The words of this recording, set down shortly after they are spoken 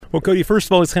Well, Cody, first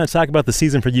of all, let's kind of talk about the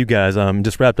season for you guys.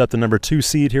 Just wrapped up the number 2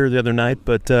 seed here the other night,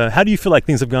 but how do you feel like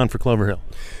things have gone for Clover Hill?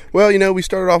 Well, we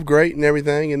started off great and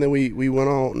everything, and then we went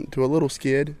on to a little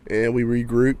skid, and we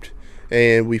regrouped,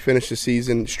 and we finished the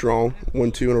season strong,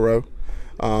 1-2 in a row.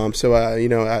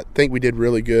 I think we did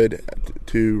really good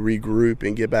to regroup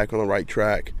and get back on the right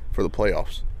track for the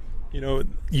playoffs.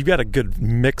 You've got a good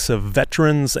mix of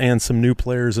veterans and some new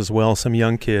players as well, some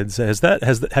young kids.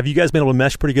 Have you guys been able to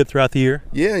mesh pretty good throughout the year?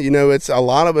 Yeah, it's a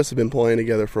lot of us have been playing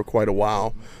together for quite a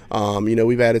while.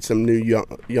 We've added some new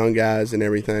young guys and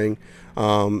everything.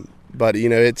 But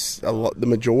it's the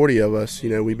majority of us.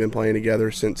 We've been playing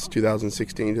together since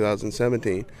 2016,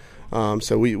 2017.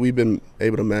 So we've been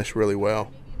able to mesh really well.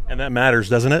 And that matters,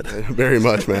 doesn't it? It very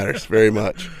much matters, very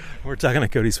much. We're talking to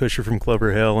Cody Swisher from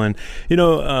Clover Hill. And,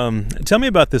 tell me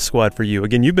about this squad for you.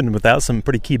 Again, you've been without some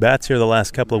pretty key bats here the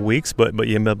last couple of weeks, but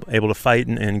you've been able to fight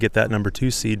and get that number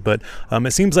 2 seed. But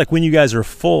it seems like when you guys are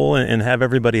full and have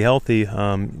everybody healthy,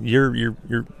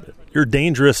 you're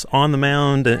dangerous on the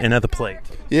mound and at the plate.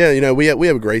 Yeah, we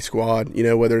have a great squad.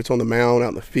 Whether it's on the mound, out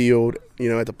in the field,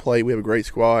 at the plate, we have a great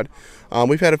squad.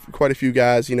 We've had quite a few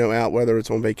guys, out, whether it's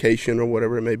on vacation or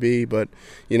whatever it may be. But,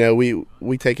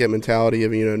 we take that mentality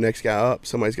of, next guy up,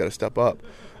 somebody's got to step up.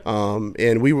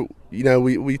 And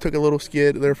we took a little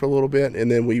skid there for a little bit, and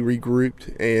then we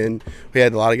regrouped, and we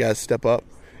had a lot of guys step up.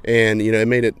 And, it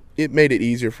made it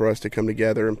easier for us to come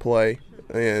together and play.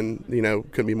 And,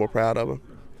 couldn't be more proud of them.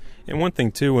 And one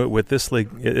thing, too, with this league,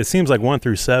 it seems like 1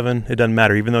 through 7, it doesn't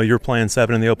matter. Even though you're playing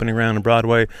 7 in the opening round in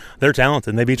Broadway, they're talented.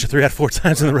 And they beat you 3 out of 4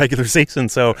 times in the regular season.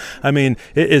 So,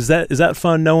 is that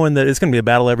fun knowing that it's going to be a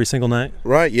battle every single night?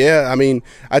 Right, yeah.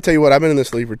 I tell you what, I've been in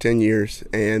this league for 10 years,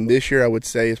 and this year I would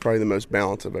say is probably the most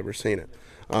balanced I've ever seen it.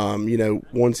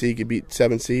 1 seed can beat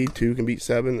 7 seed, 2 can beat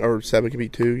 7, or 7 can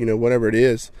beat 2, whatever it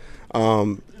is.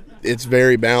 It's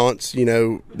very balanced.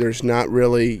 There's not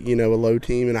really, a low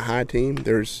team and a high team.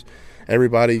 There's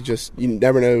everybody you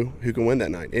never know who can win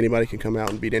that night. Anybody can come out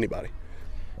and beat anybody.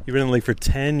 You've been in the league for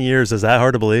 10 years. Is that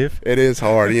hard to believe? It is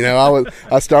hard.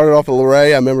 I started off at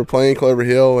Luray. I remember playing Clover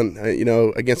Hill and,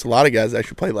 against a lot of guys I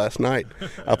actually played last night.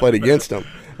 I played against them.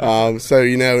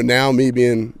 Now me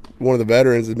being one of the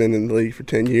veterans has been in the league for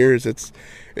 10 years, it's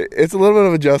a little bit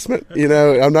of adjustment.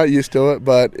 I'm not used to it,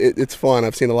 but it's fun.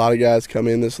 I've seen a lot of guys come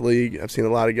in this league. I've seen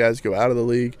a lot of guys go out of the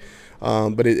league,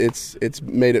 but it's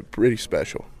made it pretty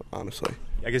special, honestly.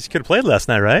 I guess you could have played last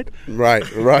night, right?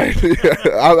 Right.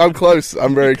 I'm close.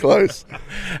 I'm very close.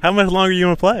 How much longer are you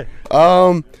going to play?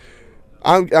 I'm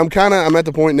at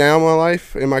the point now in my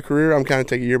life, in my career, I'm kind of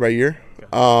taking year by year.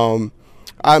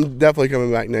 I'm definitely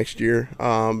coming back next year,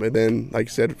 and then, like I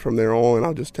said, from there on,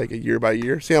 I'll just take it year by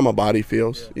year, see how my body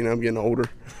feels. I'm getting older.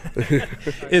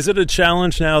 Is it a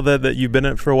challenge now that you've been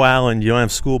in it for a while and you don't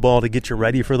have school ball to get you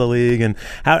ready for the league? And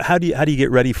how do you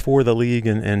get ready for the league?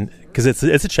 And because it's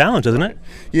a challenge, isn't it?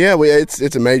 Yeah,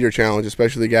 it's a major challenge,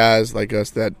 especially guys like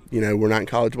us that we're not in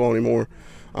college ball anymore.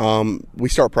 We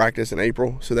start practice in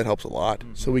April, so that helps a lot.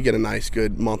 So we get a nice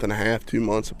good month and a half, 2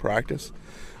 months of practice.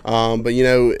 But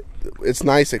it's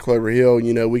nice at Clover Hill.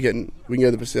 We can go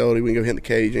to the facility, we can go hit the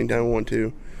cage anytime we want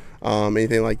to,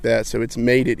 anything like that. So it's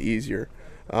made it easier.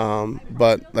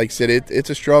 But like I said,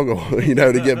 it's a struggle,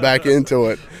 to get back into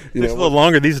it. It's a little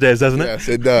longer these days, doesn't it? Yes,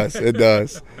 it does. It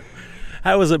does.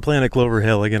 How was it playing at Clover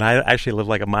Hill? Again, I actually live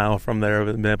like a mile from there.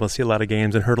 I've been able to see a lot of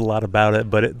games and heard a lot about it.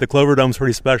 But the Clover Dome's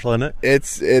pretty special, isn't it?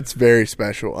 It's very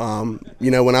special.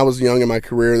 When I was young in my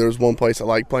career, there was one place I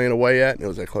liked playing away at, and it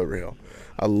was at Clover Hill.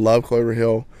 I love Clover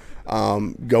Hill.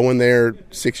 Going there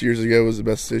 6 years ago was the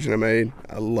best decision I made.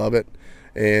 I love it.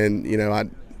 And,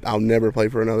 I'll never play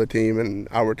for another team, and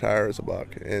I'll retire as a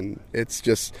Buck. And it's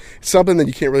just something that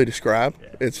you can't really describe.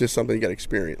 It's just something you got to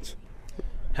experience.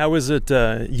 How is it?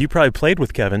 You probably played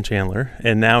with Kevin Chandler,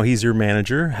 and now he's your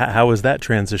manager. How was that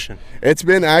transition? It's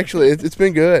been it's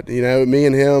been good. Me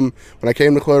and him, when I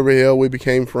came to Clover Hill, we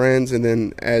became friends, and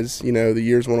then as the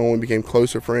years went on, we became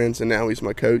closer friends, and now he's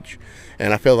my coach.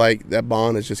 And I feel like that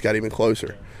bond has just got even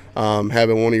closer.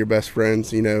 Having one of your best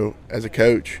friends, as a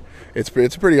coach, it's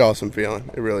a pretty awesome feeling.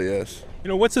 It really is.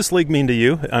 What's this league mean to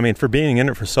you? For being in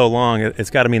it for so long,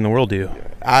 it's got to mean the world to you.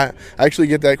 I actually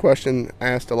get that question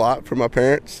asked a lot from my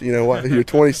parents. What, you're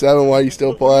 27, why you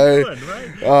still play?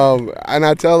 And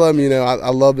I tell them, I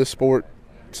love this sport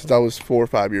since I was 4 or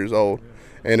 5 years old.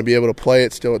 And to be able to play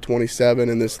it still at 27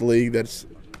 in this league, that's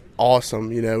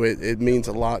awesome. It means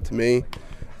a lot to me.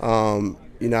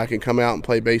 I can come out and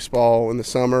play baseball in the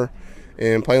summer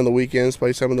and play on the weekends,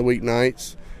 play some of the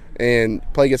weeknights. and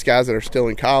play against guys that are still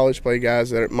in college, play guys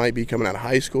that might be coming out of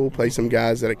high school, play some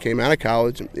guys that came out of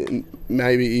college, and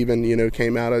maybe even,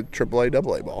 came out of AAA,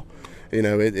 AA ball.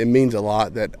 It means a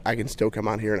lot that I can still come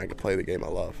out here and I can play the game I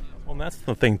love. Well, and that's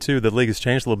the thing, too. The league has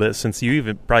changed a little bit since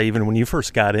probably even when you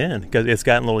first got in, because it's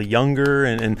gotten a little younger,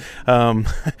 and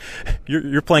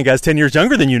you're playing guys 10 years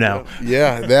younger than you now.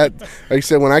 Yeah, like I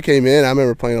said, when I came in, I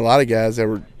remember playing a lot of guys that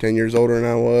were 10 years older than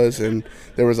I was, and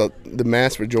there was the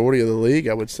mass majority of the league,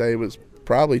 I would say, was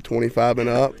probably 25 and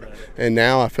up, and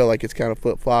now I feel like it's kind of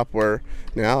flip-flop, where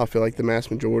now I feel like the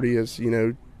mass majority is,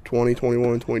 20,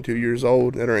 21, 22 years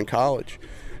old that are in college.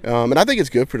 And I think it's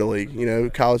good for the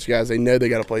league. College guys, they know they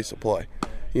got a place to play.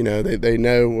 They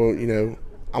know, well,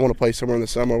 I want to play somewhere in the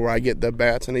summer where I get the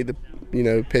bats, I need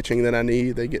the, pitching that I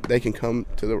need. They can come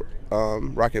to the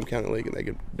Rockingham County League and they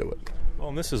can do it. Well,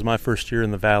 and this is my first year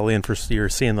in the Valley and first year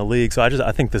seeing the league, so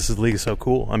I think this league is so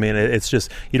cool. I mean, it's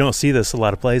just, you don't see this a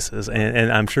lot of places,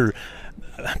 and I'm sure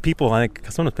people, I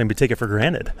think, sometimes maybe take it for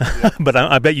granted, yeah. But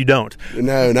I bet you don't.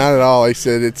 No, not at all. Like I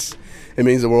said, it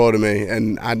means the world to me,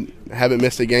 and I haven't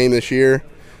missed a game this year.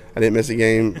 I didn't miss a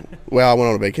game. Well, I went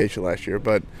on a vacation last year,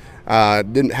 but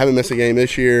haven't missed a game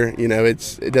this year.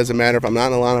 It doesn't matter if I'm not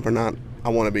in the lineup or not. I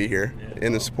want to be here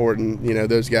and supporting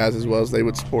those guys as well as they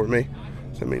would support me.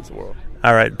 So it means the world.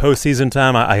 All right, postseason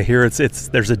time. I hear it's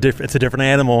a different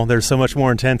animal. There's so much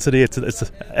more intensity.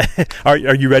 Are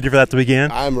you ready for that to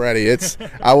begin? I'm ready.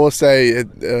 I will say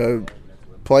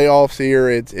playoffs here.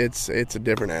 It's a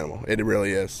different animal. It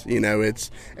really is. It's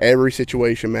every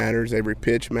situation matters. Every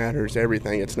pitch matters.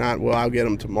 Everything. It's not, well, I'll get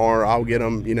them tomorrow. I'll get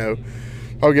them.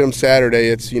 I'll get them Saturday.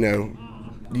 It's you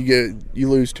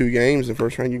lose 2 games in the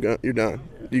first round. You're done.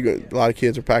 A lot of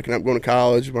kids are packing up, going to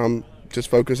college. I'm just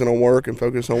focusing on work and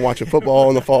focusing on watching football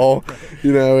in the fall.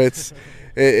 It's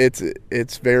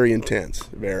very intense.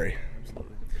 Very.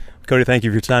 Cody, thank you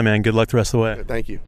for your time, man. Good luck the rest of the way. Thank you.